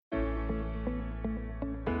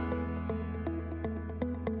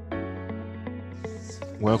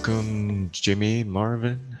welcome Jimmy,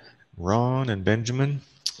 Marvin, Ron, and Benjamin.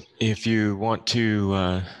 If you want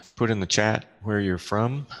to put in the chat where you're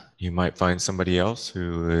from, you might find somebody else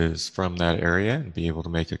who is from that area and be able to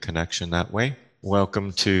make a connection that way.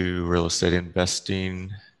 Welcome to Real Estate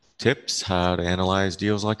Investing Tips, how to analyze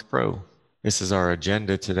deals like a pro. This is our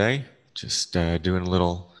agenda today, just doing a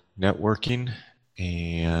little networking,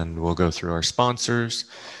 and we'll go through our sponsors,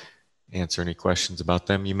 answer any questions about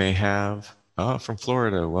them you may have. Oh, from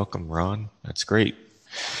Florida. Welcome, Ron. That's great.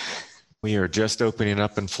 We are just opening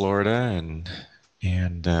up in Florida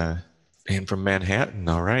and from Manhattan.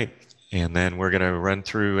 All right. And then we're going to run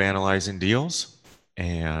through analyzing deals.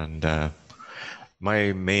 And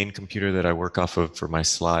my main computer that I work off of for my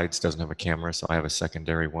slides doesn't have a camera, so I have a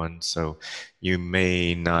secondary one. So you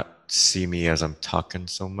may not see me as I'm talking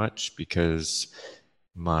so much because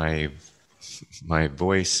my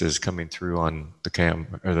voice is coming through on the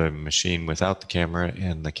the machine without the camera,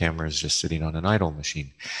 and the camera is just sitting on an idle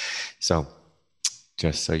machine. So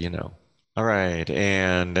just so you know. All right,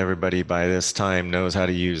 and everybody by this time knows how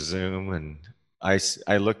to use Zoom, and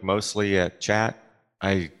I look mostly at chat.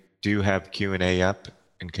 I do have Q&A up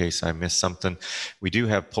in case I miss something. We do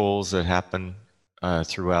have polls that happen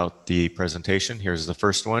throughout the presentation. Here's the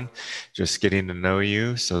first one, just getting to know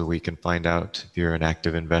you so we can find out if you're an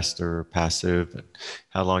active investor or passive, and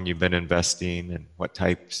how long you've been investing and what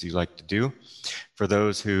types you like to do. For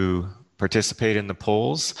those who participate in the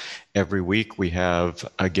polls, every week we have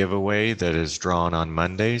a giveaway that is drawn on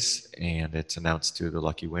Mondays, and it's announced to the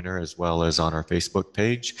lucky winner as well as on our Facebook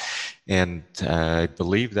page. And I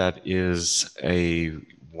believe that is a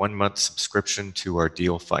 1-month subscription to our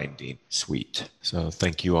deal finding suite. So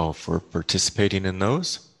thank you all for participating in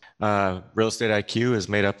those. Real Estate IQ is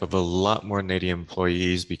made up of a lot more than 80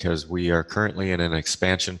 employees because we are currently in an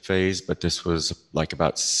expansion phase, but this was like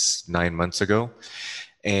about 9 months ago.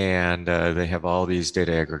 And they have all these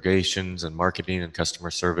data aggregations and marketing and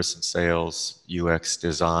customer service and sales, UX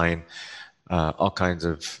design, all kinds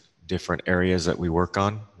of different areas that we work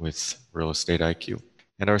on with Real Estate IQ.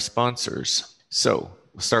 And our sponsors. So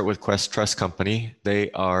we'll start with Quest Trust Company.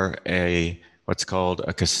 They are what's called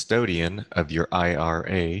a custodian of your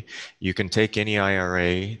IRA. You can take any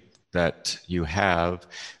IRA that you have,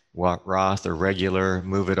 Roth or regular,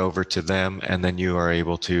 move it over to them, and then you are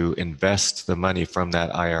able to invest the money from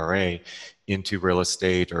that IRA into real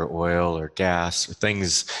estate or oil or gas or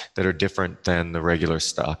things that are different than the regular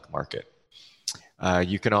stock market.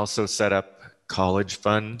 You can also set up college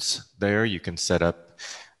funds there. You can set up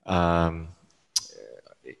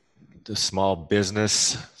the small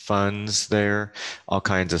business funds there, all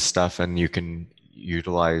kinds of stuff, and you can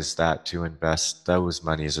utilize that to invest those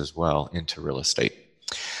monies as well into real estate.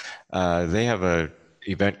 They have an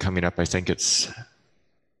event coming up. I think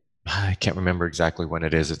I can't remember exactly when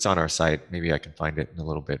it is. It's on our site. Maybe I can find it in a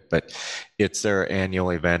little bit. But it's their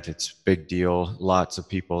annual event. It's a big deal. Lots of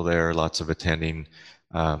people there, lots of attending,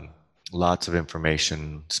 lots of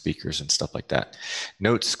information, speakers, and stuff like that.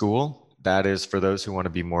 Note School, that is for those who want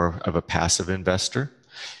to be more of a passive investor.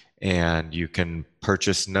 And you can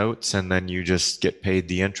purchase notes, and then you just get paid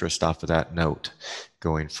the interest off of that note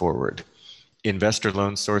going forward. Investor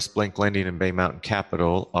Loan Source, Blink Lending, and Bay Mountain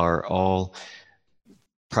Capital are all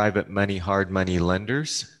private money, hard money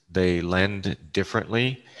lenders. They lend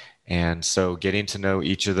differently, and so getting to know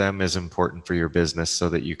each of them is important for your business so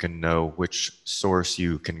that you can know which source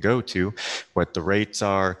you can go to, what the rates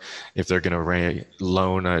are, if they're going to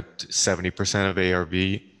loan at 70% of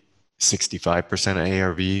ARV, 65% of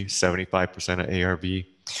ARV, 75% of ARV.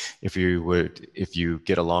 If you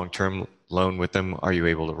get a long-term loan with them, are you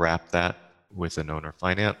able to wrap that with an owner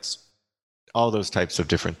finance? All those types of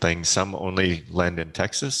different things. Some only lend in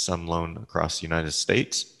Texas, some loan across the United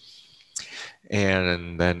States.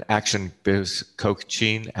 And then Action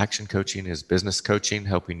Coaching. Action Coaching is business coaching,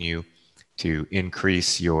 helping you to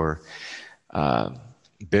increase your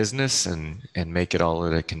business and make it all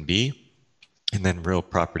that it can be. And then Real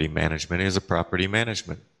Property Management is a property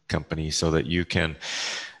management company so that you can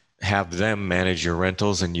have them manage your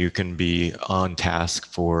rentals and you can be on task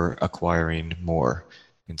for acquiring more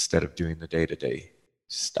instead of doing the day-to-day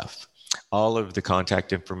stuff. All of the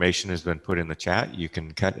contact information has been put in the chat. You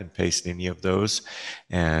can cut and paste any of those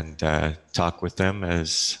and talk with them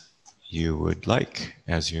as you would like,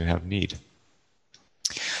 as you have need.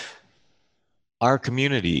 Our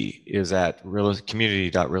community is at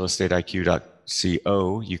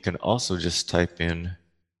community.realestateIQ.co. You can also just type in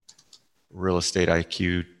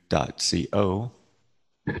realestateIQ.co.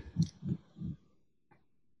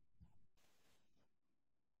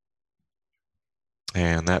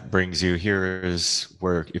 And that brings you here is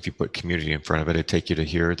where if you put community in front of it, it'd take you to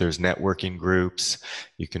here. There's networking groups.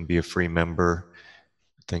 You can be a free member,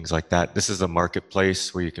 things like that. This is a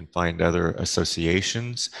marketplace where you can find other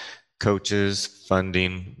associations, coaches,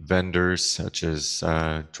 funding, vendors such as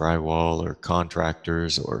drywall or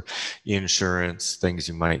contractors or insurance, things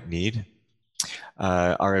you might need.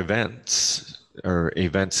 Our events or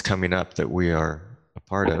events coming up that we are a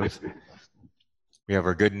part of. We have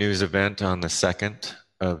our Good News event on the 2nd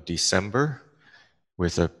of December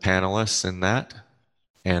with a panelist in that.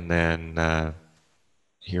 And then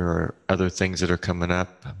here are other things that are coming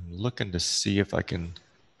up. I'm looking to see if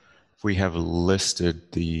we have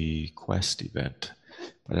listed the Quest event.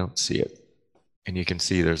 I don't see it. And you can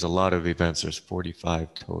see there's a lot of events. There's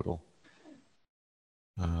 45 total.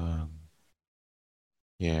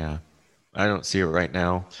 Yeah, I don't see it right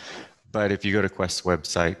now. But if you go to Quest's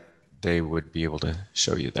website, they would be able to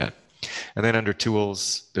show you that. And then under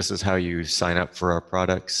tools, this is how you sign up for our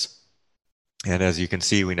products. And as you can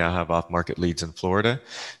see, we now have off-market leads in Florida,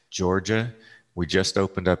 Georgia. We just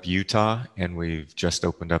opened up Utah, and we've just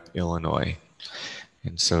opened up Illinois.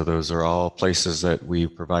 And so those are all places that we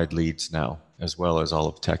provide leads now, as well as all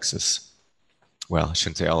of Texas. Well, I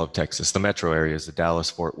shouldn't say all of Texas. The metro areas, the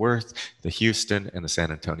Dallas-Fort Worth, the Houston, and the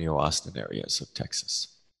San Antonio-Austin areas of Texas.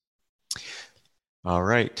 All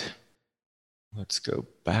right, let's go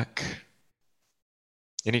back.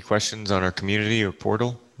 Any questions on our community or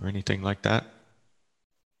portal or anything like that?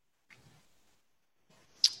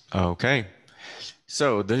 Okay,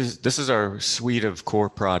 so this is our suite of core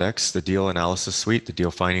products, the deal analysis suite, the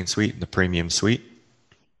deal finding suite, and the premium suite.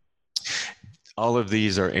 All of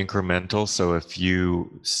these are incremental, so if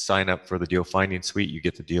you sign up for the deal finding suite, you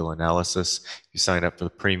get the deal analysis. If you sign up for the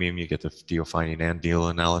premium, you get the deal finding and deal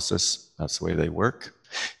analysis. That's the way they work.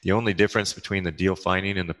 The only difference between the deal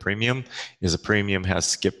finding and the premium is the premium has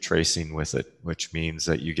skip tracing with it, which means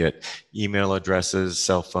that you get email addresses,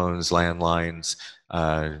 cell phones, landlines,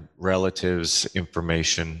 relatives,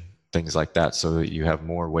 information, things like that, so that you have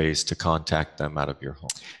more ways to contact them out of your home.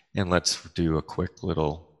 And let's do a quick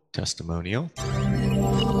little testimonial.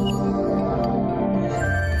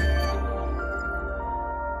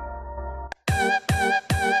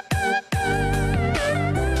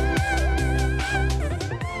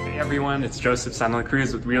 Everyone, it's Joseph Sandler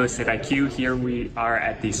Cruz with Real Estate IQ. Here we are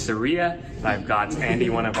at the Saria. I've got Andy,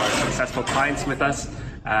 one of our successful clients with us,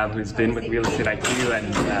 who's been with Real Estate IQ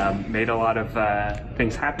and made a lot of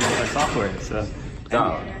things happen with our software. So,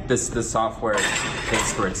 the software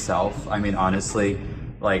pays for itself. I mean, honestly,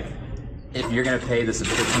 like, if you're going to pay the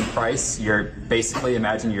subscription price, you're basically,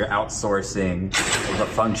 imagine you're outsourcing the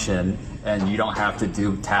function and you don't have to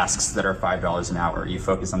do tasks that are $5 an hour. You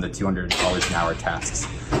focus on the $200 an hour tasks.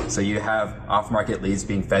 So you have off-market leads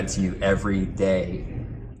being fed to you every day,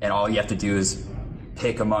 and all you have to do is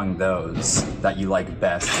pick among those that you like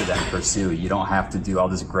best to then pursue. You don't have to do all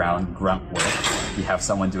this grunt work. You have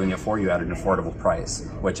someone doing it for you at an affordable price,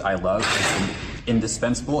 which I love. It's an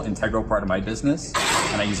indispensable, integral part of my business,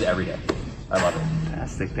 and I use it every day. I love it.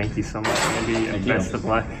 Fantastic. Thank you so much, Andy, and best of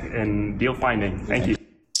luck in deal finding. Thank you.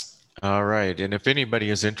 All right, and if anybody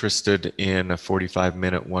is interested in a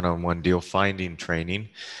 45-minute one-on-one deal finding training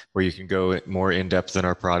where you can go more in-depth in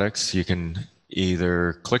our products, you can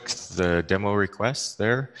either click the demo request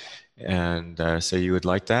there and say you would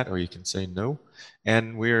like that, or you can say no.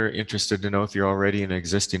 And we're interested to know if you're already an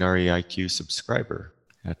existing REIQ subscriber.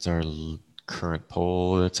 That's our current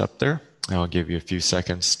poll that's up there. I'll give you a few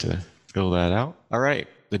seconds to fill that out. All right.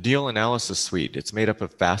 The Deal Analysis Suite, it's made up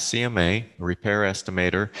of Fast CMA, Repair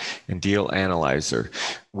Estimator, and Deal Analyzer.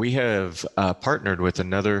 We have partnered with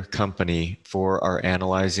another company for our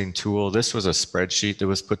analyzing tool. This was a spreadsheet that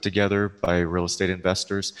was put together by real estate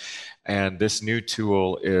investors. And this new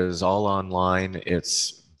tool is all online.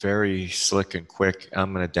 It's very slick and quick.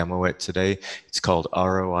 I'm going to demo it today. It's called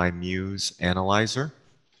ROI Muse Analyzer,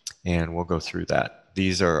 and we'll go through that.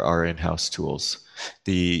 These are our in-house tools.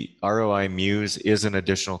 The ROI Muse is an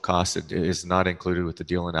additional cost. It is not included with the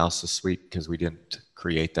Deal Analysis Suite because we didn't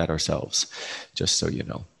create that ourselves, just so you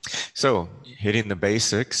know. So, hitting the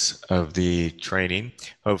basics of the training,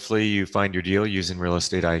 hopefully you find your deal using Real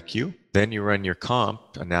Estate IQ. Then you run your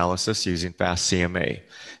comp analysis using Fast CMA.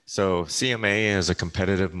 So CMA is a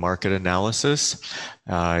competitive market analysis.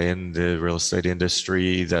 In the real estate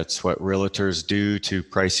industry, that's what realtors do to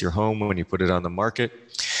price your home when you put it on the market.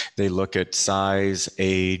 They look at size,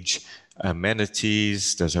 age,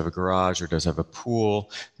 amenities, does it have a garage or does it have a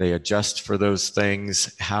pool. They adjust for those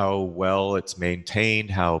things, how well it's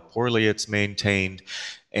maintained, how poorly it's maintained,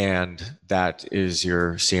 and that is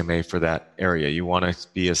your CMA for that area. You want to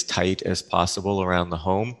be as tight as possible around the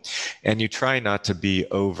home, and you try not to be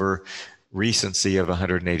over recency of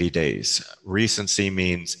 180 days. Recency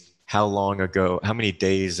means how long ago, how many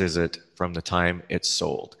days is it from the time it's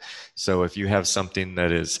sold? So if you have something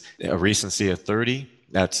that is a recency of 30,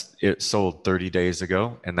 that's it sold 30 days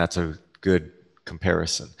ago, and that's a good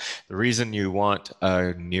comparison. The reason you want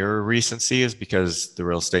a nearer recency is because the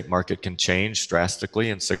real estate market can change drastically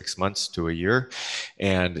in 6 months to a year.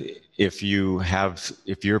 And if you're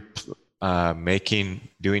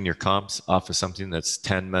doing your comps off of something that's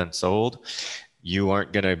 10 months old, you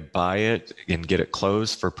aren't going to buy it and get it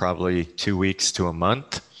closed for probably 2 weeks to a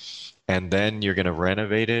month. And then you're going to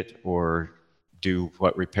renovate it or do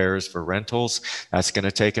what repairs for rentals. That's going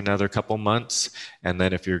to take another couple months. And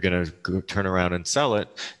then if you're going to turn around and sell it,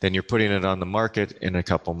 then you're putting it on the market in a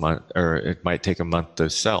couple months, or it might take a month to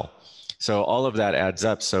sell. So all of that adds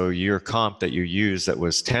up. So your comp that you use that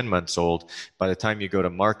was 10 months old, by the time you go to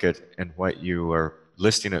market and what you are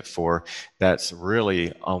listing it for, that's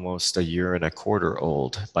really almost a year and a quarter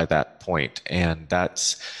old by that point. And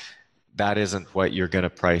that isn't what you're going to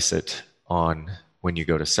price it on when you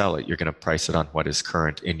go to sell it. You're going to price it on what is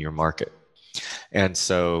current in your market. And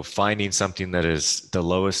so finding something that is the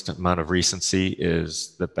lowest amount of recency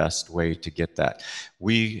is the best way to get that.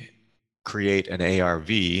 We create an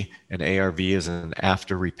ARV. An ARV is an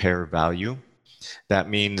after repair value. That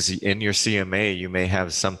means in your CMA, you may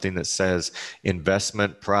have something that says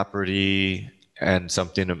investment property and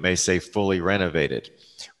something that may say fully renovated.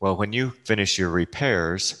 Well, when you finish your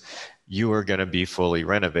repairs, you are going to be fully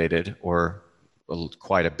renovated or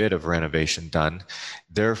quite a bit of renovation done.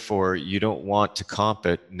 Therefore, you don't want to comp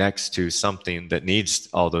it next to something that needs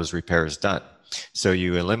all those repairs done. So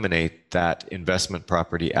you eliminate that investment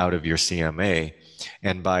property out of your CMA.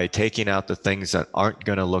 And by taking out the things that aren't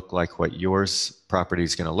going to look like what yours property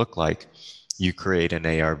is going to look like, you create an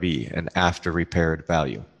ARV, an after repaired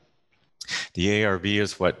value. The ARV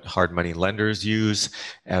is what hard money lenders use.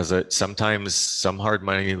 Sometimes some hard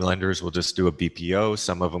money lenders will just do a BPO.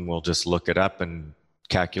 Some of them will just look it up and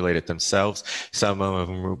calculate it themselves. Some of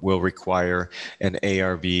them will require an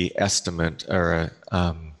ARV estimate or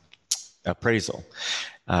appraisal.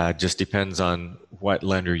 Just depends on what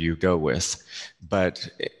lender you go with. But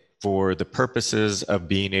for the purposes of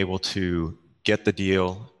being able to get the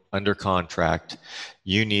deal under contract,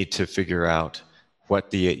 you need to figure out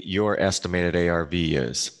what your estimated ARV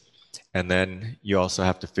is. And then you also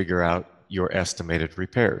have to figure out your estimated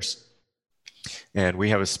repairs. And we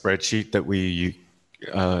have a spreadsheet that we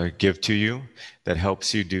give to you that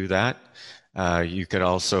helps you do that. You could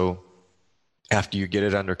also, after you get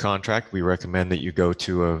it under contract, we recommend that you go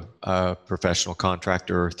to a professional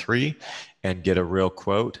contractor or 3 and get a real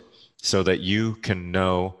quote so that you can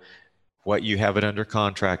know what you have it under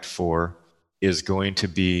contract for is going to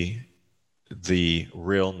be the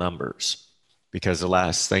real numbers. Because the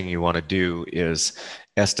last thing you want to do is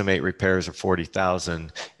estimate repairs of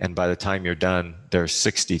 40,000 and by the time you're done, there's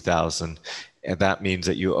 60,000. And that means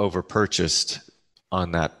that you overpurchased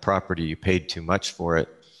on that property. You paid too much for it.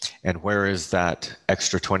 And where is that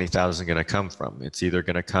extra 20,000 going to come from? It's either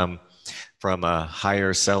going to come from a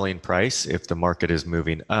higher selling price if the market is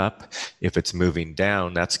moving up. If it's moving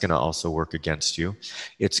down, that's going to also work against you.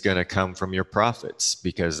 It's going to come from your profits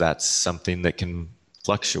because that's something that can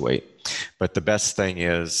fluctuate. But the best thing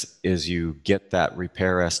is you get that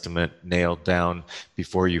repair estimate nailed down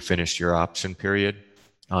before you finish your option period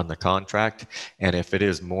on the contract. And if it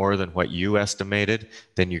is more than what you estimated,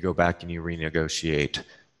 then you go back and you renegotiate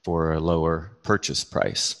for a lower purchase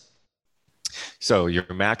price. So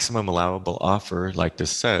your maximum allowable offer, like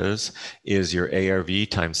this says, is your ARV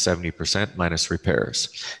times 70% minus repairs.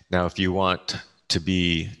 Now, if you want to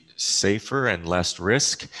be safer and less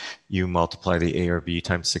risk, you multiply the ARV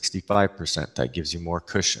times 65%. That gives you more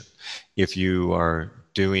cushion. If you are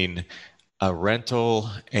doing a rental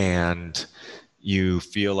and you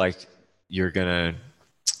feel like you're going to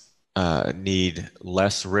need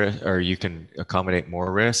less risk, or you can accommodate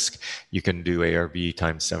more risk, you can do ARV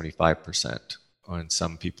times 75%, and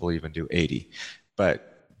some people even do 80.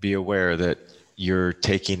 But be aware that you're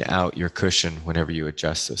taking out your cushion whenever you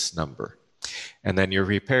adjust this number. And then your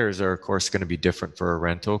repairs are, of course, going to be different for a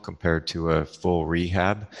rental compared to a full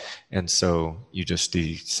rehab. And so you just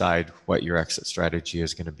decide what your exit strategy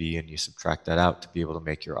is going to be, and you subtract that out to be able to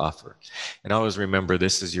make your offer. And always remember,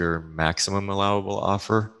 this is your maximum allowable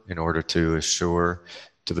offer in order to assure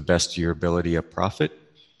to the best of your ability a profit.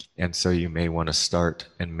 And so you may want to start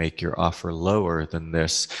and make your offer lower than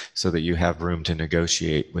this so that you have room to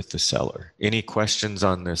negotiate with the seller. Any questions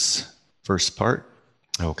on this first part?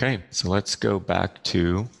 Okay, so let's go back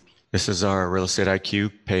to, this is our Real Estate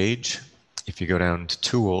IQ page. If you go down to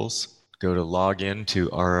Tools, go to Login to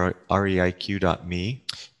reiq.me.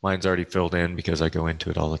 Mine's already filled in because I go into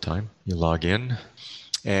it all the time. You log in,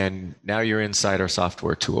 and now you're inside our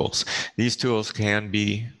software tools. These tools can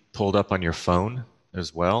be pulled up on your phone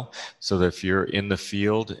as well, so that if you're in the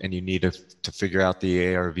field and you need to figure out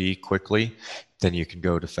the ARV quickly, then you can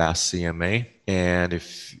go to Fast CMA. And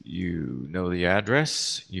if you know the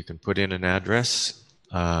address, you can put in an address.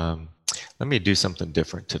 Let me do something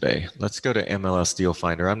different today. Let's go to MLS Deal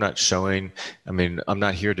Finder. I'm not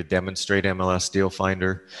here to demonstrate MLS Deal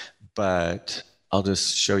Finder, but I'll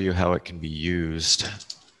just show you how it can be used.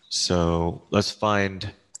 So let's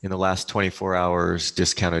find in the last 24 hours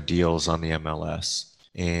discounted deals on the MLS.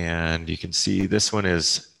 And you can see this one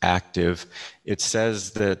is active. It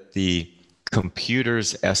says that the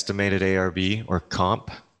computer's estimated ARV or comp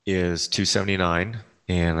is 279.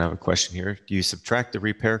 And I have a question here. Do you subtract the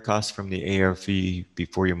repair cost from the ARV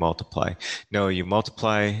before you multiply? No, you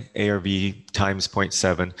multiply ARV times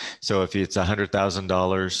 0.7. So if it's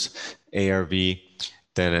 $100,000 ARV,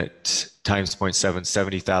 then it times 0.7,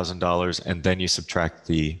 $70,000, and then you subtract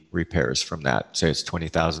the repairs from that. Say it's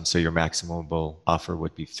 20,000, so your maximum offer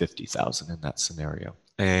would be 50,000 in that scenario.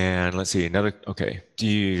 And let's see, okay.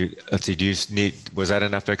 Was that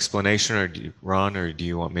enough explanation, or Ron, or do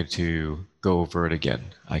you want me to go over it again?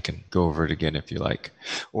 I can go over it again if you like.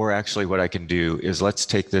 Or actually what I can do is, let's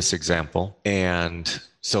take this example. And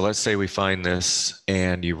so let's say we find this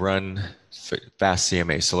and you run Fast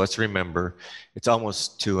CMA. So let's remember, it's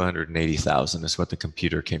almost 280,000 is what the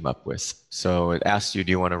computer came up with. So it asks you,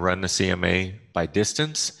 do you want to run the CMA by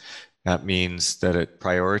distance? That means that it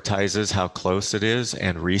prioritizes how close it is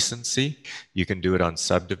and recency. You can do it on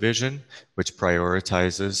subdivision, which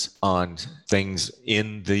prioritizes on things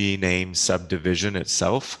in the name subdivision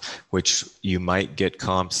itself, which you might get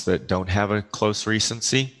comps that don't have a close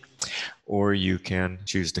recency. Or you can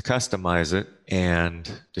choose to customize it and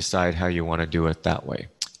decide how you want to do it that way.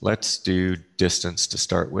 Let's do distance to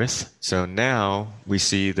start with. So now we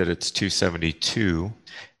see that it's 272,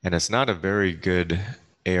 and it's not a very good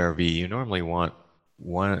ARV. You normally want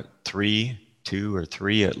 2 or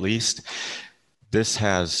 3 at least. This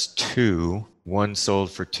has 2, one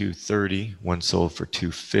sold for 230, one sold for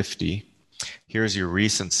 250. Here's your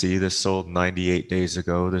recency. This sold 98 days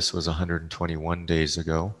ago. This was 121 days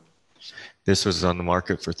ago. This was on the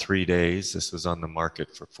market for 3 days. This was on the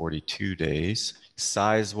market for 42 days.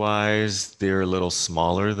 Size-wise, they're a little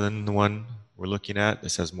smaller than the one we're looking at.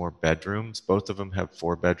 This has more bedrooms. Both of them have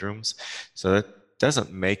 4 bedrooms. So that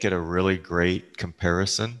doesn't make it a really great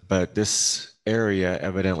comparison, but this area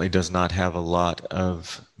evidently does not have a lot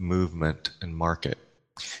of movement and market.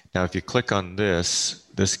 Now, if you click on this,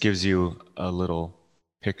 this gives you a little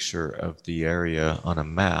picture of the area on a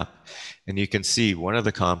map, and you can see one of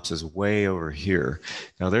the comps is way over here.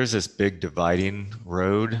 Now there's this big dividing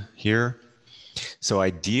road here. So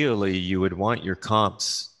ideally you would want your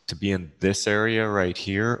comps to be in this area right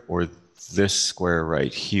here, or this square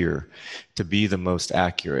right here, to be the most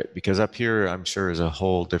accurate, because up here I'm sure is a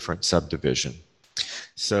whole different subdivision.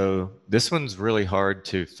 So this one's really hard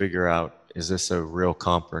to figure out, is this a real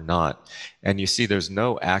comp or not? And you see there's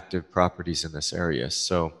no active properties in this area.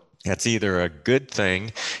 So that's either a good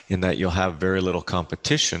thing in that you'll have very little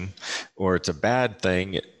competition, or it's a bad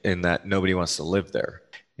thing in that nobody wants to live there.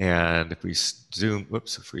 And if we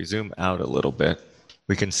zoom out a little bit,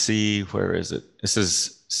 we can see, where is it? This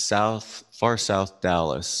is far south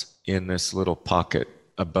Dallas, in this little pocket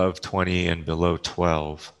above 20 and below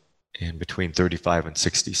 12, and between 35 and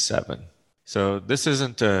 67. So this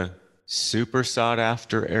isn't a super sought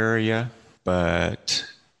after area, but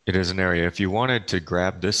it is an area. If you wanted to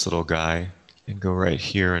grab this little guy and go right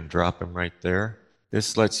here and drop him right there,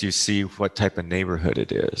 this lets you see what type of neighborhood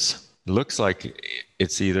it is. It looks like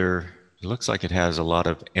it has a lot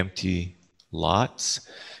of empty lots,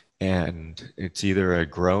 and it's either a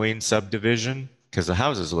growing subdivision, because the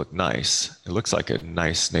houses look nice. It looks like a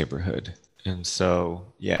nice neighborhood. And so,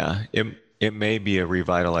 yeah, it may be a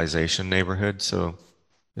revitalization neighborhood. So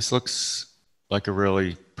this looks like a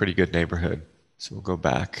really pretty good neighborhood. So we'll go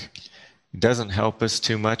back. It doesn't help us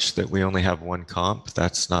too much that we only have one comp.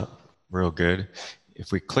 That's not real good.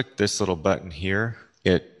 If we click this little button here,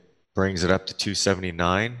 it brings it up to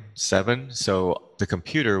 279.7. So the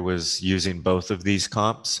computer was using both of these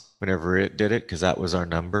comps whenever it did it, because that was our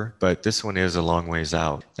number. But this one is a long ways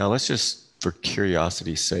out. Now let's just, for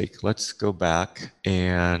curiosity's sake, let's go back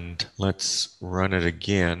and let's run it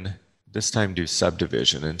again. This time do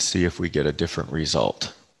subdivision and see if we get a different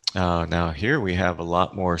result. Now here we have a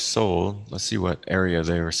lot more sold. Let's see what area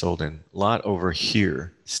they were sold in. A lot over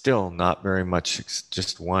here. Still not very much,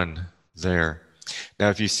 just one there. Now,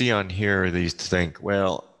 if you see on here, these think,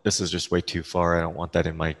 well, this is just way too far. I don't want that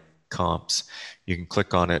in my comps. You can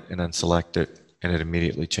click on it and then select it, and it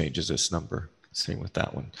immediately changes this number. Same with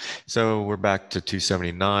that one. So we're back to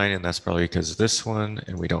 279, and that's probably because of this one,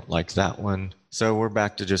 and we don't like that one. So we're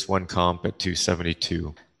back to just one comp at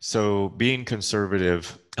 272. So being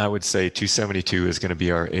conservative, I would say 272 is going to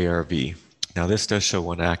be our ARV. Now this does show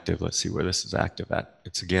one active. Let's see where this is active at.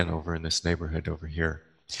 It's again over in this neighborhood over here.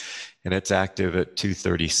 And it's active at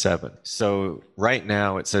 237. So right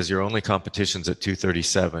now it says your only competition's at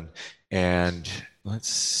 237. And let's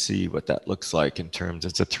see what that looks like in terms.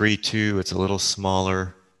 It's a 3.2. It's a little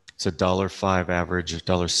smaller. It's a $1.05 average,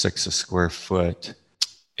 $1.06 a square foot.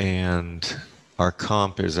 And our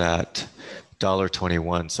comp is at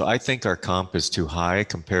 $1.21. So I think our comp is too high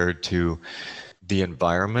compared to the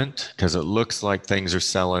environment, because it looks like things are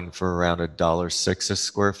selling for around $1.06 a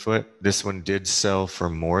square foot. This one did sell for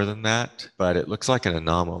more than that, but it looks like an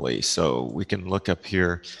anomaly. So we can look up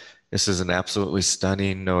here. This is an absolutely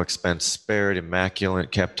stunning, no expense spared,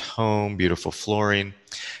 immaculate, kept home, beautiful flooring.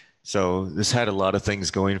 So this had a lot of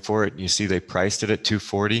things going for it. And you see they priced it at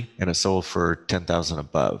 $240 and it sold for $10,000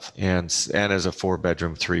 above. And as a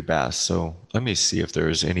 4-bedroom, 3-bath. So let me see if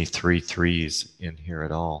there's any 3.3s in here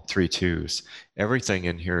at all. 3.2s. Everything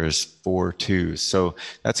in here is 4.2s. So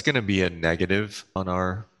that's going to be a negative on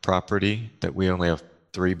our property, that we only have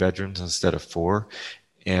 3 bedrooms instead of 4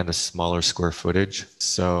 and a smaller square footage.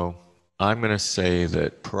 So I'm going to say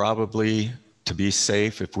that probably, to be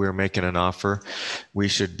safe, if we're making an offer, we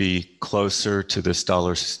should be closer to this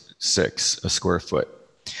 $1.06 a square foot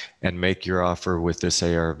and make your offer with this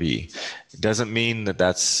ARV. It doesn't mean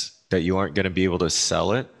that you aren't going to be able to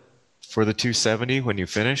sell it for the 270 when you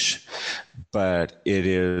finish, but it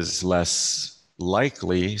is less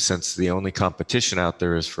likely, since the only competition out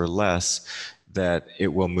there is for less, that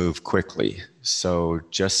it will move quickly. So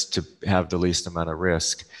just to have the least amount of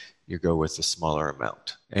risk, you go with the smaller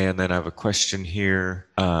amount. And then I have a question here.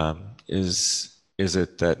 Is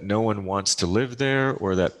it that no one wants to live there,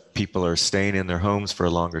 or that people are staying in their homes for a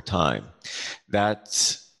longer time?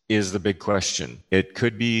 That is the big question. It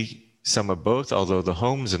could be some of both, although the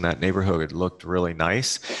homes in that neighborhood looked really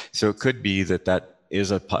nice. So it could be that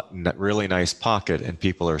is a really nice pocket and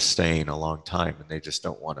people are staying a long time and they just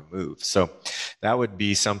don't want to move. So that would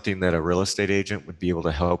be something that a real estate agent would be able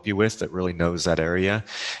to help you with, that really knows that area.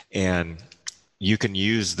 And you can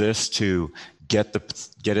use this to get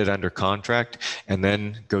it under contract, and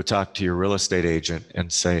then go talk to your real estate agent and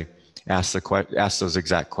say, ask those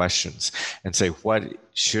exact questions and say, what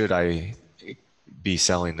should I be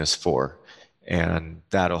selling this for? And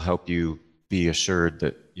that'll help you be assured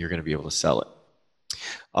that you're going to be able to sell it.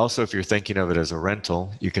 Also, if you're thinking of it as a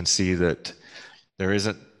rental, you can see that there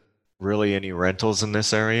isn't really any rentals in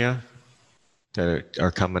this area that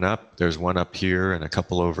are coming up. There's one up here and a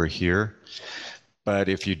couple over here. But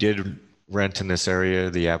if you did rent in this area,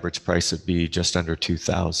 the average price would be just under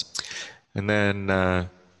 $2,000. And then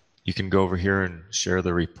you can go over here and share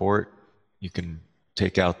the report. You can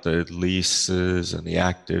take out the leases and the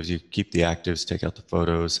actives. You keep the actives, take out the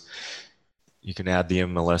photos. You can add the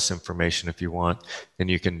MLS information if you want,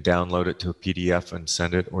 and you can download it to a PDF and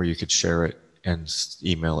send it, or you could share it and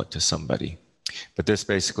email it to somebody. But this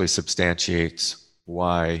basically substantiates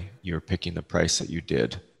why you're picking the price that you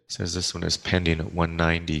did. It says this one is pending at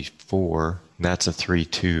 194, and that's a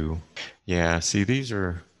 3.2. Yeah, see, these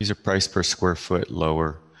are price per square foot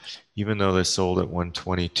lower. Even though they sold at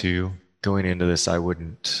 122, going into this, I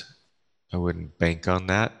wouldn't bank on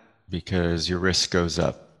that, because your risk goes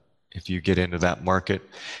up. If you get into that market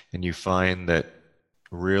and you find that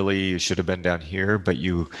really you should have been down here, but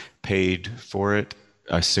you paid for it,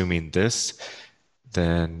 assuming this,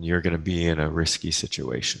 then you're going to be in a risky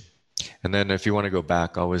situation. And then if you want to go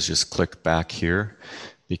back, always just click back here,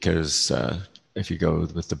 because if you go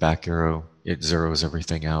with the back arrow, it zeroes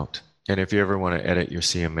everything out. And if you ever want to edit your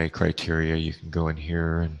CMA criteria, you can go in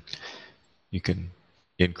here and you can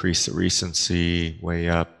increase the recency way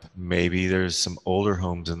up. Maybe there's some older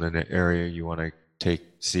homes in the area you want to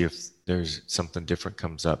see if there's something different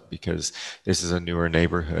comes up, because this is a newer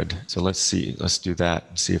neighborhood. So let's do that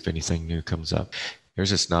and see if anything new comes up. There's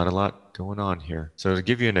just not a lot going on here. So to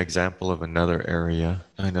give you an example of another area,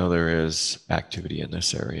 I know there is activity in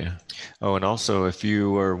this area. Oh, and also if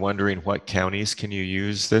you are wondering what counties can you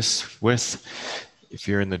use this with, if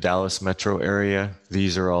you're in the Dallas metro area,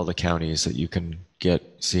 these are all the counties that you can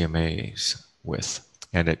get CMAs with.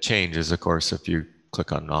 And it changes, of course, if you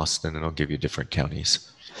click on Austin and it'll give you different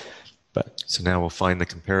counties. But so now we'll find the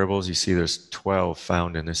comparables. You see there's 12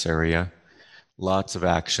 found in this area. Lots of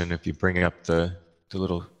action. If you bring up the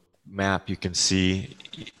little map, you can see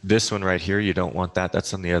this one right here. You don't want that.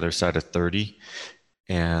 That's on the other side of 30.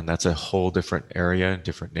 And that's a whole different area,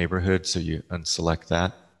 different neighborhood. So you unselect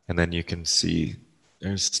that. And then you can see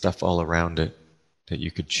there's stuff all around it that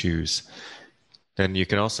you could choose. Then you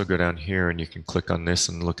can also go down here and you can click on this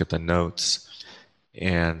and look at the notes.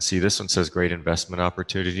 And see, this one says great investment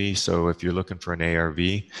opportunity. So if you're looking for an ARV,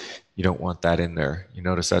 you don't want that in there. You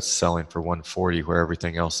notice that's selling for 140 where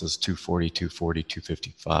everything else is 240, 240,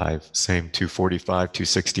 255. Same 245,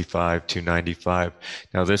 265, 295.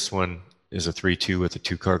 Now this one is a 3.2 with a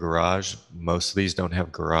 2-car garage. Most of these don't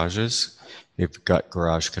have garages. They've got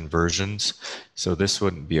garage conversions. So this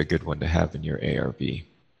wouldn't be a good one to have in your ARV.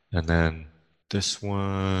 And then this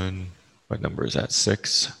one, what number is that?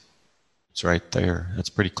 6? It's right there. That's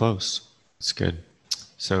pretty close. It's good.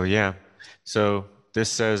 So yeah, so this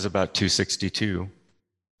says about 262,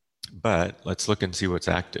 but let's look and see what's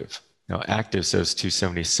active. Now active says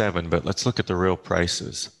 277, but let's look at the real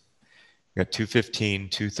prices. We got 215,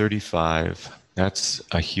 235. That's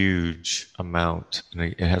a huge amount. And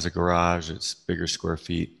it has a garage. It's bigger square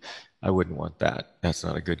feet. I wouldn't want that. That's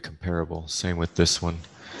not a good comparable. Same with this one.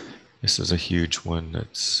 This is a huge one.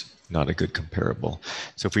 That's not a good comparable.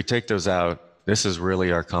 So if we take those out, this is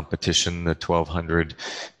really our competition, the 1200,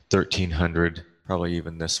 1300, probably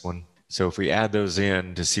even this one. So if we add those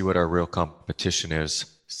in to see what our real competition is, it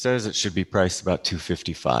says it should be priced about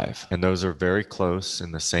 255. And those are very close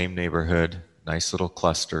in the same neighborhood, nice little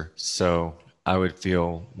cluster. So I would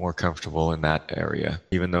feel more comfortable in that area.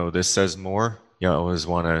 Even though this says more, you always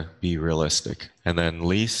want to be realistic. And then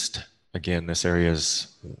least, again, this area is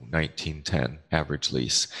 1910 average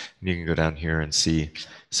lease. And you can go down here and see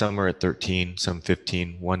some are at 13, some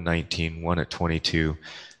 15, 119, one at 22.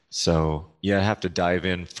 So you have to dive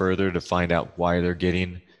in further to find out why they're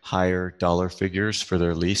getting higher dollar figures for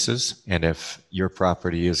their leases. And if your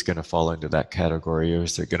property is going to fall into that category, or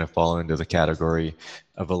is it going to fall into the category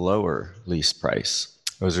of a lower lease price?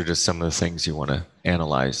 Those are just some of the things you want to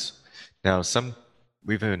analyze. Now,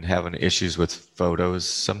 we've been having issues with photos.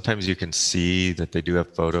 Sometimes you can see that they do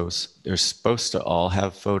have photos. They're supposed to all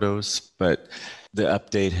have photos, but the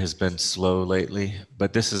update has been slow lately.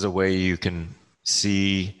 But this is a way you can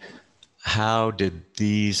see how did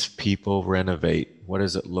these people renovate? What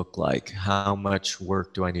does it look like? How much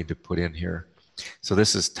work do I need to put in here? So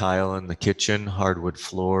this is tile in the kitchen, hardwood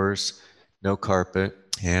floors, no carpet,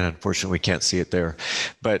 and unfortunately we can't see it there.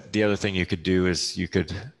 But the other thing you could do is you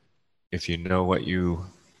could, if you know what you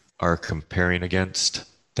are comparing against,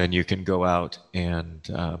 then you can go out and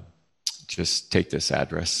just take this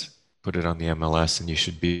address, put it on the MLS, and you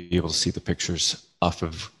should be able to see the pictures off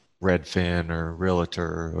of Redfin or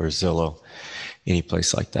Realtor or Zillow, any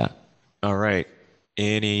place like that. All right.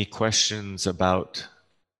 Any questions about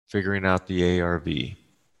figuring out the ARV? There's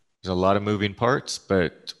a lot of moving parts,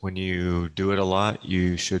 but when you do it a lot,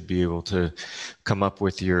 you should be able to come up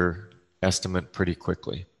with your estimate pretty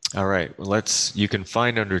quickly. All right, well, you can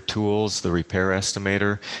find under tools, the repair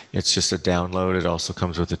estimator. It's just a download. It also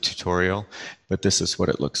comes with a tutorial, but this is what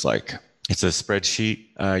it looks like. It's a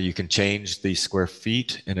spreadsheet. You can change the square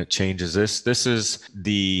feet and it changes this. This is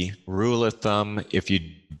the rule of thumb if you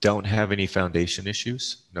don't have any foundation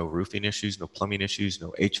issues, no roofing issues, no plumbing issues,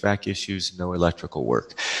 no HVAC issues, no electrical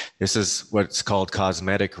work. This is what's called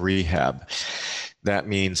cosmetic rehab. That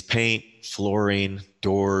means paint, flooring,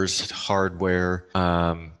 doors, hardware,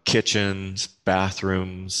 kitchens,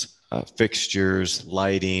 bathrooms, fixtures,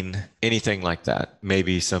 lighting, anything like that.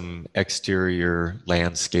 Maybe some exterior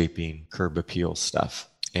landscaping, curb appeal stuff,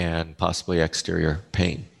 and possibly exterior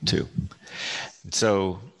paint too. And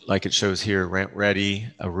so, like it shows here, rent ready,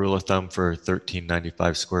 a rule of thumb for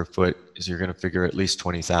 1395 square foot is you're going to figure at least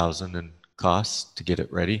 20,000 in costs to get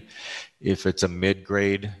it ready. If it's a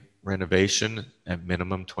mid-grade renovation, at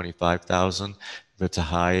minimum 25,000. If it's a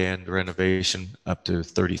high-end renovation, up to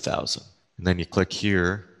 30,000. And then you click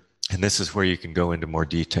here, and this is where you can go into more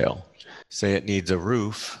detail. Say it needs a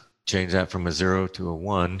roof, change that from a 0 to a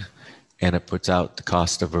 1, and it puts out the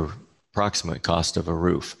cost of approximate cost of a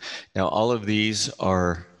roof. Now, all of these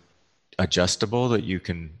are adjustable, that you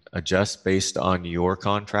can adjust based on your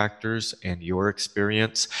contractors and your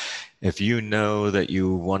experience. If you know that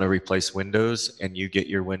you want to replace windows and you get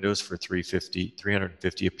your windows for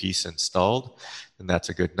 $350 a piece installed, then that's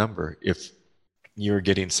a good number. If you're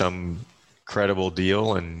getting some credible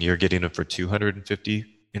deal and you're getting it for $250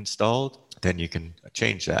 installed, then you can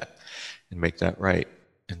change that and make that right.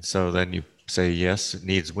 And so then you say, yes, it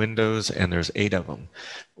needs windows and there's 8 of them,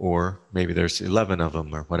 or maybe there's 11 of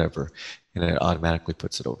them or whatever, and it automatically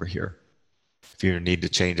puts it over here. If you need to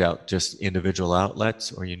change out just individual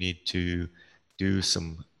outlets, or you need to do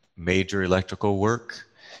some major electrical work,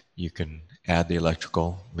 you can add the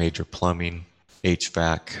electrical, major plumbing,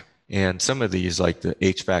 HVAC. And some of these, like the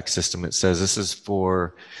HVAC system, it says this is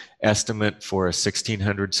for estimate for a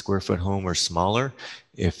 1,600 square foot home or smaller.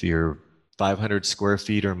 If you're 500 square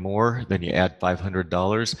feet or more, then you add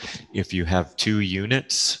 $500. If you have 2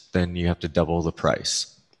 units, then you have to double the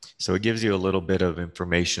price. So it gives you a little bit of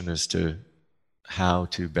information as to how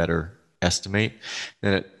to better estimate.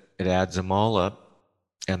 Then it adds them all up,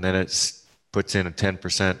 and then it puts in a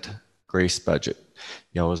 10% grace budget.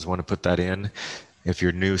 You always want to put that in. If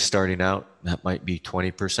you're new starting out, that might be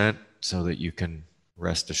 20%, so that you can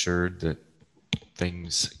rest assured that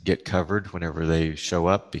things get covered whenever they show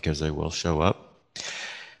up, because they will show up.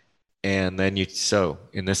 And then so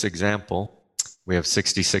in this example, we have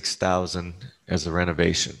 66,000 as a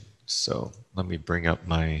renovation. So let me bring up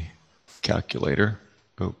my calculator.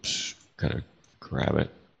 Oops, gotta grab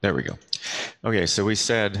it. There we go. Okay, so we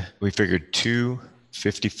figured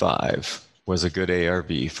 255 was a good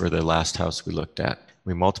ARV for the last house we looked at.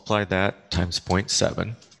 We multiply that times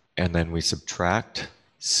 0.7, and then we subtract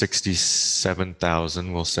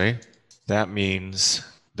 67,000, we'll say. That means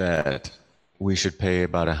that we should pay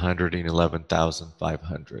about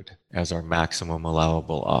 111,500 as our maximum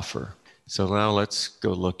allowable offer. So now let's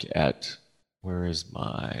go look at, where is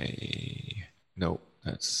my, nope,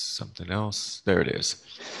 that's something else. There it is.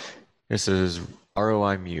 This is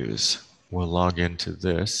ROI Muse. We'll log into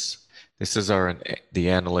this. This is the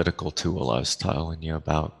analytical tool I was telling you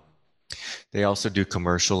about. They also do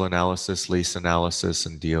commercial analysis, lease analysis,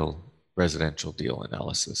 and residential deal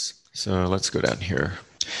analysis. So let's go down here.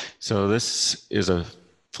 So this is a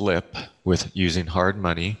flip with using hard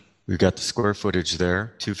money. We've got the square footage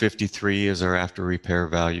there. 253 is our after repair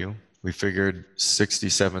value. We figured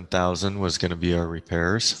 67,000 was going to be our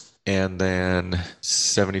repairs. And then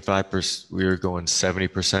 75%, we were going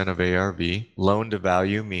 70% of ARV. Loan to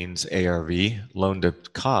value means ARV. Loan to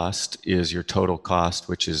cost is your total cost,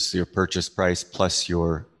 which is your purchase price plus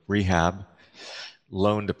your rehab.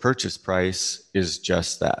 Loan to purchase price is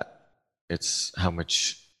just that. It's how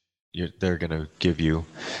much they're going to give you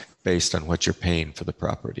based on what you're paying for the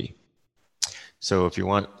property. So if you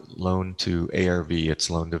want loan to ARV,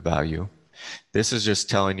 it's loan to value. This is just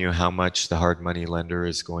telling you how much the hard money lender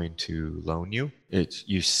is going to loan you.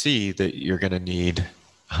 You see that you're going to need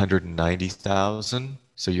 190,000.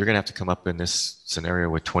 So you're going to have to come up in this scenario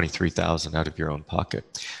with 23,000 out of your own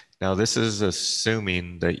pocket. Now this is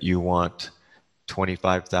assuming that you want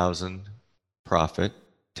 25,000 profit,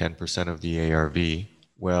 10% of the ARV.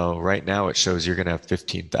 Well, right now it shows you're going to have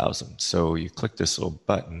 15,000. So you click this little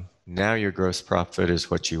button. Now your gross profit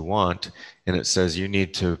is what you want, and it says you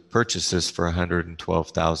need to purchase this for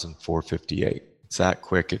 112,458. It's that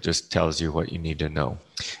quick. It just tells you what you need to know.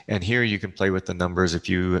 And here you can play with the numbers. If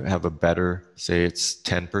you have a better, say it's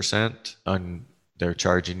 10% on they're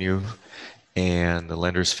charging you, and the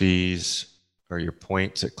lender's fees or your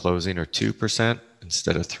points at closing are 2%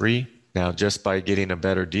 instead of 3%. Now, just by getting a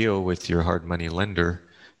better deal with your hard money lender,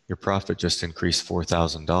 your profit just increased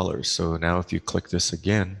 $4,000. So now if you click this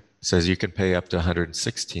again, it says you can pay up to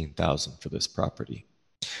 $116,000 for this property.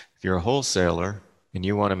 If you're a wholesaler and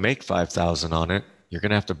you want to make $5,000 on it, you're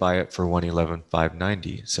going to have to buy it for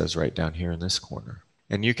 $111,590. It says right down here in this corner.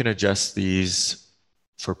 And you can adjust these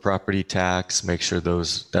for property tax, make sure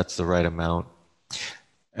that's the right amount.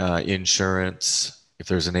 Insurance, if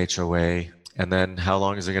there's an HOA. And then how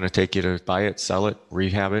long is it going to take you to buy it, sell it,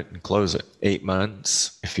 rehab it, and close it? 8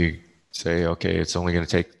 months. If you say, okay, it's only going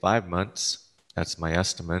to take 5 months, that's my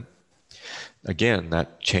estimate. Again,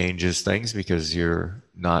 that changes things because you're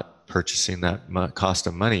not purchasing that cost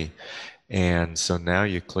of money. And so now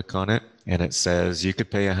you click on it and it says you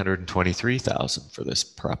could pay $123,000 for this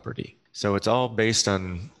property. So it's all based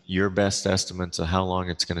on your best estimates of how long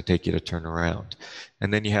it's going to take you to turn around.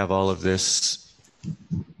 And then you have all of this.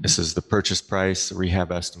 This is the purchase price, the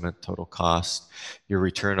rehab estimate, total cost, your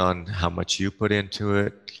return on how much you put into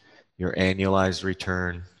it, your annualized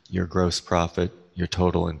return, your gross profit, your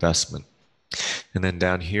total investment. And then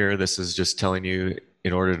down here, this is just telling you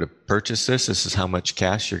in order to purchase this is how much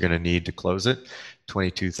cash you're going to need to close it,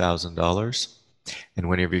 $22,000. And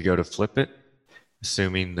whenever you go to flip it,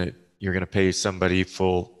 assuming that you're going to pay somebody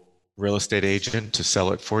full real estate agent to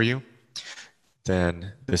sell it for you,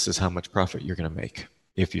 then this is how much profit you're going to make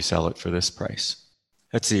if you sell it for this price.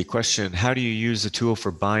 Let's see, question, how do you use the tool for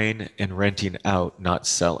buying and renting out, not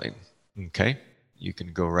selling? Okay, you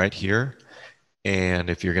can go right here. And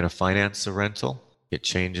if you're going to finance a rental, it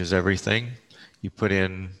changes everything. You put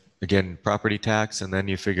in, again, property tax, and then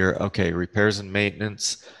you figure, okay, repairs and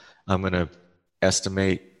maintenance, I'm going to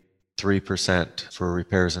estimate 3% for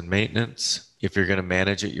repairs and maintenance. If you're going to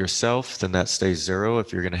manage it yourself, then that stays 0.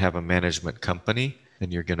 If you're going to have a management company,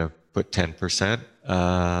 then you're going to put 10%.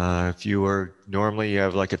 If you are normally, you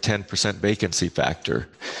have like a 10% vacancy factor,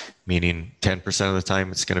 meaning 10% of the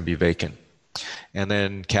time it's going to be vacant. And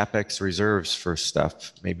then CapEx reserves for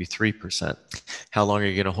stuff, maybe 3%. How long are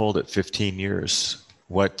you going to hold it? 15 years.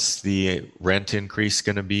 What's the rent increase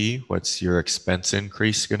going to be? What's your expense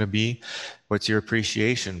increase going to be? What's your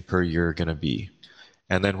appreciation per year going to be?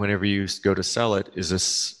 And then whenever you go to sell it, is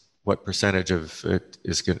this, what percentage of it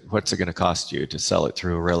is going, what's it going to cost you to sell it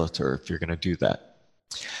through a realtor if you're going to do that?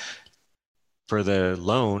 For the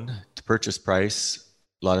loan to purchase price,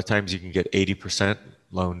 a lot of times you can get 80%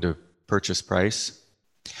 loan to purchase price.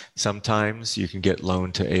 Sometimes you can get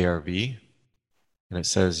loan to ARV, and it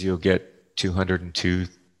says you'll get 202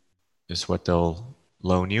 is what they'll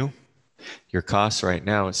loan you. Your costs right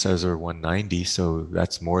now, it says, are 190, so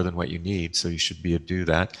that's more than what you need, so you should be able to do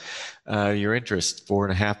that. Your interest,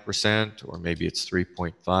 4.5%, or maybe it's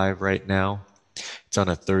 3.5 right now. It's on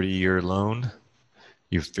a 30-year loan.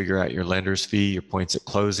 You figure out your lender's fee, your points at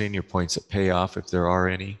closing, your points at payoff, if there are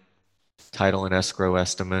any, title and escrow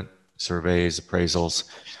estimate, surveys, appraisals,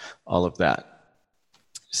 all of that.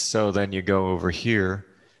 So then you go over here,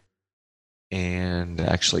 and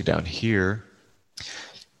actually down here,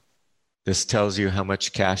 this tells you how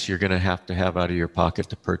much cash you're going to have out of your pocket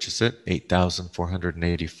to purchase it,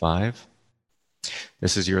 $8,485.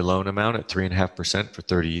 This is your loan amount at 3.5% for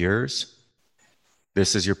 30 years.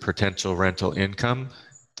 This is your potential rental income,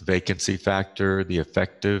 the vacancy factor, the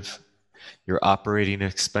effective, your operating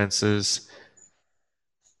expenses,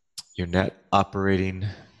 your net operating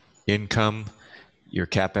income, your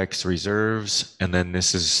CapEx reserves, and then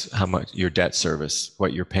this is how much your debt service,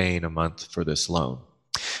 what you're paying a month for this loan.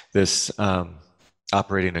 This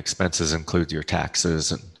operating expenses include your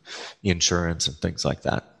taxes and insurance and things like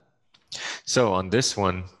that. So on this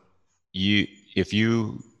one, if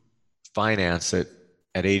you finance it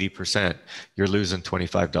at 80%, you're losing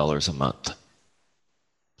 $25 a month.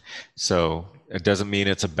 So it doesn't mean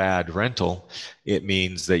it's a bad rental. It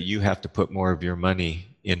means that you have to put more of your money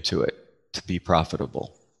into it to be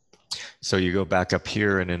profitable. So you go back up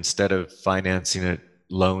here, and instead of financing it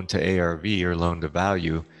loan to ARV or loan to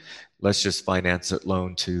value, let's just finance it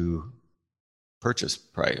loan to purchase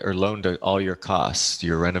price, or loan to all your costs,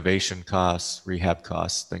 your renovation costs, rehab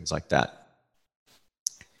costs, things like that.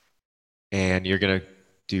 And you're going to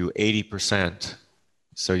do 80%.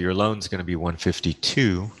 So your loan's going to be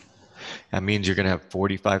 $152. That means you're going to have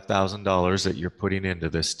 $45,000 that you're putting into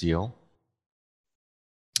this deal.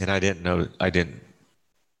 And I didn't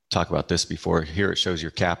talk about this before. Here it shows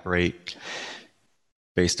your cap rate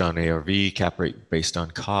based on ARV, cap rate based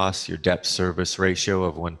on costs, your debt service ratio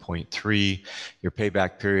of 1.3. Your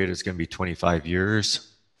payback period is going to be 25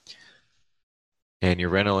 years. And your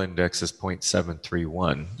rental index is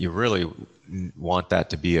 0.731. You really want that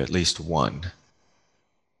to be at least 1.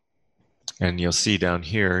 And you'll see down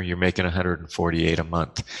here, you're making $148 a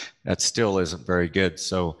month. That still isn't very good.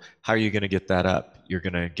 So how are you going to get that up? You're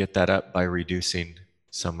going to get that up by reducing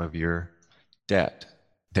some of your debt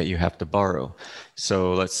that you have to borrow.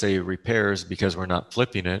 So let's say repairs, because we're not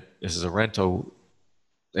flipping it, this is a rental,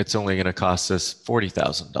 it's only going to cost us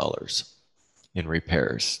 $40,000 in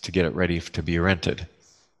repairs to get it ready to be rented.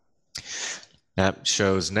 That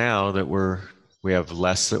shows now that we have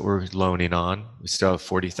less that we're loaning on. We still have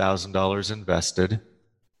 $40,000 invested.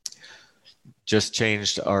 Just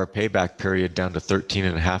changed our payback period down to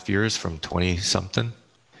 13.5 years from 20 something.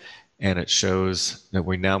 And it shows that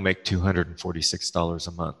we now make $246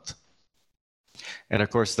 a month. And of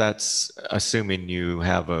course, that's assuming you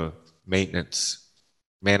have a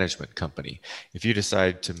management company. If you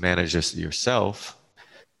decide to manage this yourself,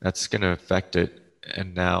 that's going to affect it.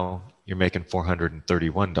 And now you're making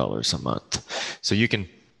 $431 a month. So you can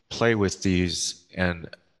play with these and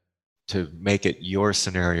to make it your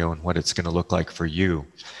scenario and what it's going to look like for you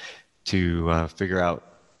to figure out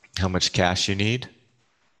how much cash you need,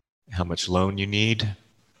 how much loan you need,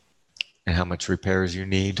 and how much repairs you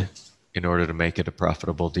need in order to make it a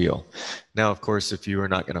profitable deal. Now, of course, if you are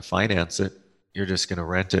not going to finance it, you're just going to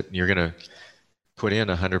rent it, and you're going to put in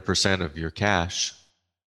 100% of your cash.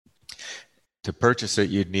 To purchase it,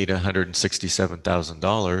 you'd need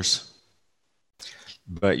 $167,000,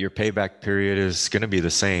 but your payback period is going to be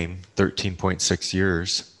the same, 13.6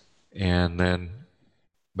 years,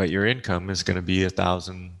 but your income is going to be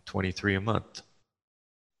 $1,023 a month.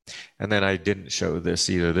 And then I didn't show this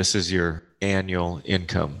either. This is your annual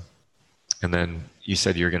income. And then you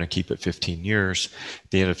said you're going to keep it 15 years.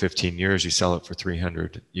 At the end of 15 years, you sell it for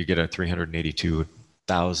 300. You get a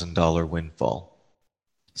 $382,000 windfall.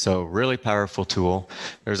 So really powerful tool.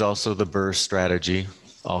 There's also the BRRRR strategy,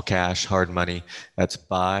 all cash, hard money. That's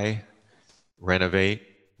buy, renovate,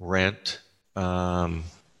 rent.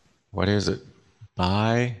 What is it?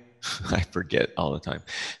 Buy, I forget all the time.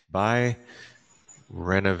 Buy,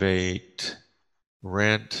 renovate,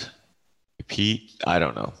 rent, repeat. I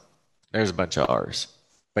don't know. There's a bunch of R's,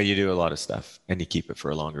 but you do a lot of stuff and you keep it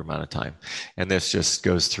for a longer amount of time. And this just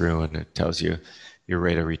goes through and it tells you your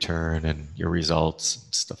rate of return and your results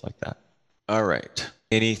and stuff like that. All right.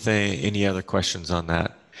 Any other questions on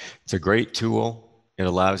that? It's a great tool. It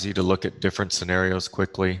allows you to look at different scenarios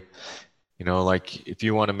quickly. You know, like if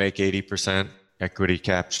you want to make 80% equity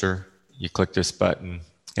capture, you click this button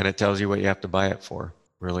and it tells you what you have to buy it for.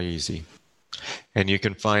 Really easy. And you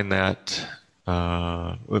can find that,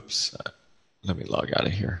 let me log out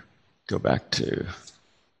of here. Go back to the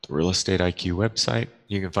Real Estate IQ website.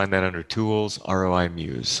 You can find that under Tools, ROI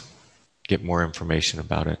Muse. Get more information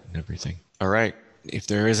about it and everything. All right. If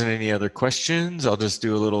there isn't any other questions, I'll just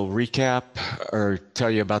do a little recap or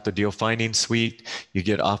tell you about the Deal Finding Suite. You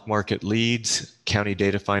get off-market leads, County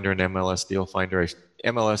Data Finder, and MLS Deal Finder.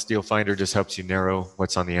 MLS Deal Finder just helps you narrow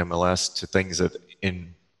what's on the MLS to things that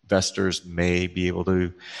investors may be able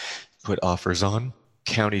to put offers on.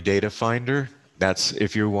 County Data Finder, that's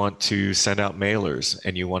if you want to send out mailers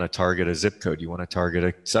and you want to target a zip code, you want to target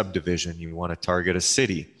a subdivision, you want to target a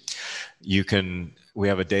city. We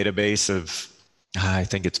have a database of, I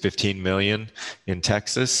think it's 15 million in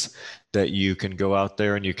Texas that you can go out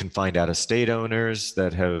there and you can find out estate owners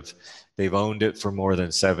that they've owned it for more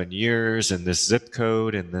than 7 years in this zip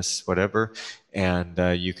code and this whatever.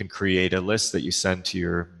 And you can create a list that you send to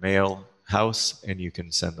your mail house and you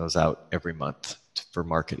can send those out every month for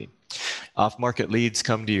marketing. Off-market leads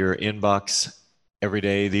come to your inbox every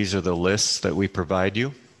day. These are the lists that we provide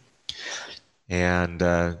you. And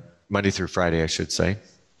Monday through Friday, I should say.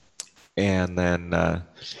 And then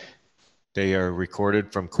they are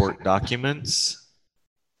recorded from court documents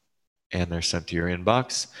and they're sent to your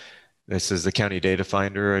inbox. This is the County Data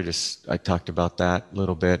Finder. I talked about that a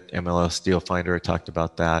little bit. MLS Deal Finder, I talked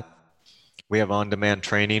about that. We have on-demand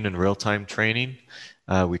training and real-time training.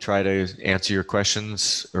 We try to answer your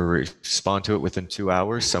questions or respond to it within 2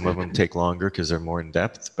 hours. Some of them take longer because they're more in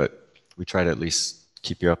depth, but we try to at least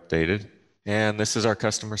keep you updated. And this is our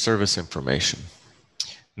customer service information.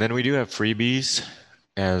 And then we do have freebies.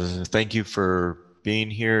 As a thank you for being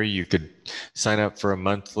here, you could sign up for a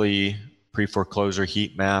monthly pre-foreclosure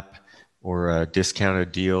heat map or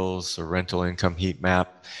discounted deals or rental income heat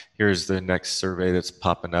map. Here's the next survey that's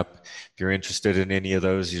popping up. If you're interested in any of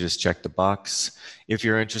those, you just check the box. If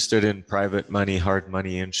you're interested in private money, hard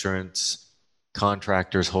money insurance,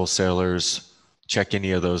 contractors, wholesalers, check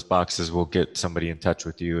any of those boxes. We'll get somebody in touch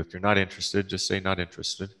with you. If you're not interested, just say not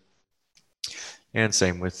interested. And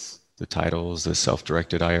same with the titles, the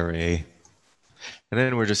self-directed IRA. And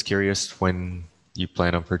then we're just curious when you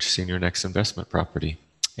plan on purchasing your next investment property.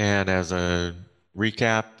 And as a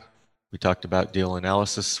recap, we talked about Deal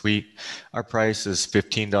Analysis Suite. Our price is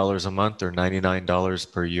 $15 a month or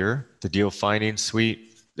 $99 per year. The Deal Finding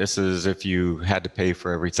Suite, this is if you had to pay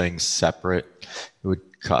for everything separate. It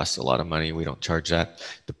would cost a lot of money. We don't charge that.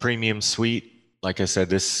 The Premium Suite, like I said,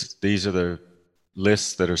 these are the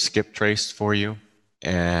lists that are skip traced for you.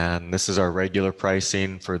 And this is our regular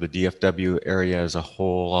pricing for the DFW area as a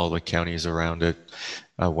whole, all the counties around it,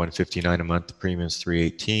 $159 a month, the premium is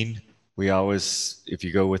 $318. We always, if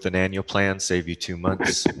you go with an annual plan, save you 2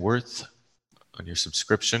 months worth on your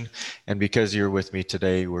subscription. And because you're with me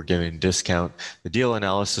today, we're giving discount. The Deal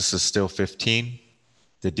Analysis is still $15.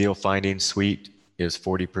 The Deal Finding Suite is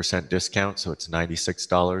 40% discount, so it's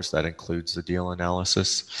 $96. That includes the Deal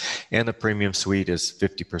Analysis. And the Premium Suite is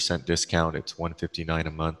 50% discount. It's $159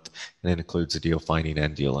 a month, and it includes the Deal Finding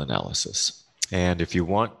and Deal Analysis. And if you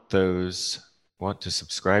want to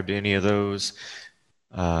subscribe to any of those,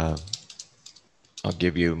 I'll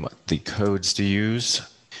give you the codes to use.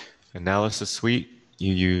 Analysis Suite,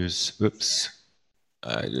 you use,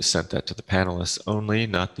 I just sent that to the panelists only,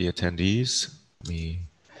 not the attendees. Let me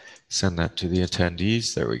send that to the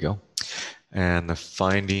attendees. There we go. And the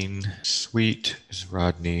Finding Suite is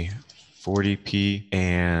Rodney 40p,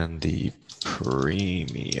 and the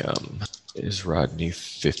Premium is Rodney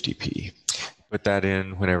 50p. Put that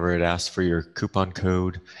in whenever it asks for your coupon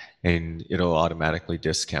code, and it'll automatically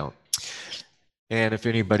discount. And if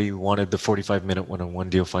anybody wanted the 45-minute one-on-one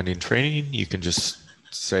deal finding training, you can just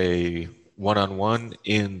say one-on-one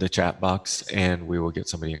in the chat box, and we will get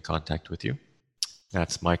somebody in contact with you.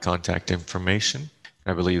 That's my contact information.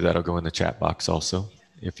 I believe that'll go in the chat box also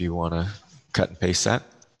if you want to cut and paste that.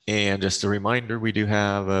 And just a reminder, we do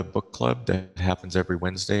have a book club that happens every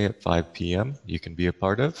Wednesday at 5 p.m. you can be a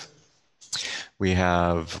part of. We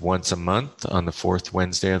have once a month on the fourth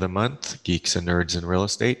Wednesday of the month, Geeks and Nerds in Real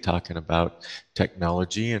Estate, talking about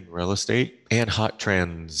technology and real estate, and Hot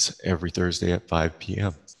Trends every Thursday at 5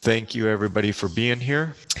 p.m. Thank you, everybody, for being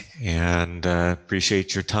here, and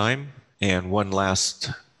appreciate your time. And one last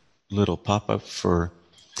little pop-up for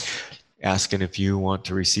asking if you want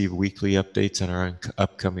to receive weekly updates on our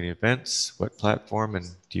upcoming events, what platform, and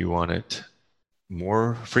do you want it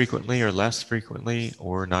more frequently or less frequently,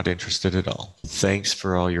 or not interested at all? Thanks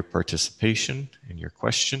for all your participation and your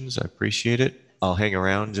questions. I appreciate it. I'll hang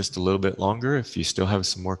around just a little bit longer if you still have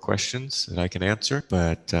some more questions that I can answer,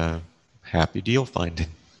 but happy deal finding.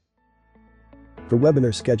 For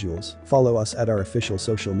webinar schedules, follow us at our official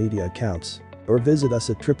social media accounts or visit us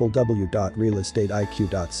at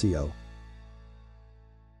www.realestateiq.co.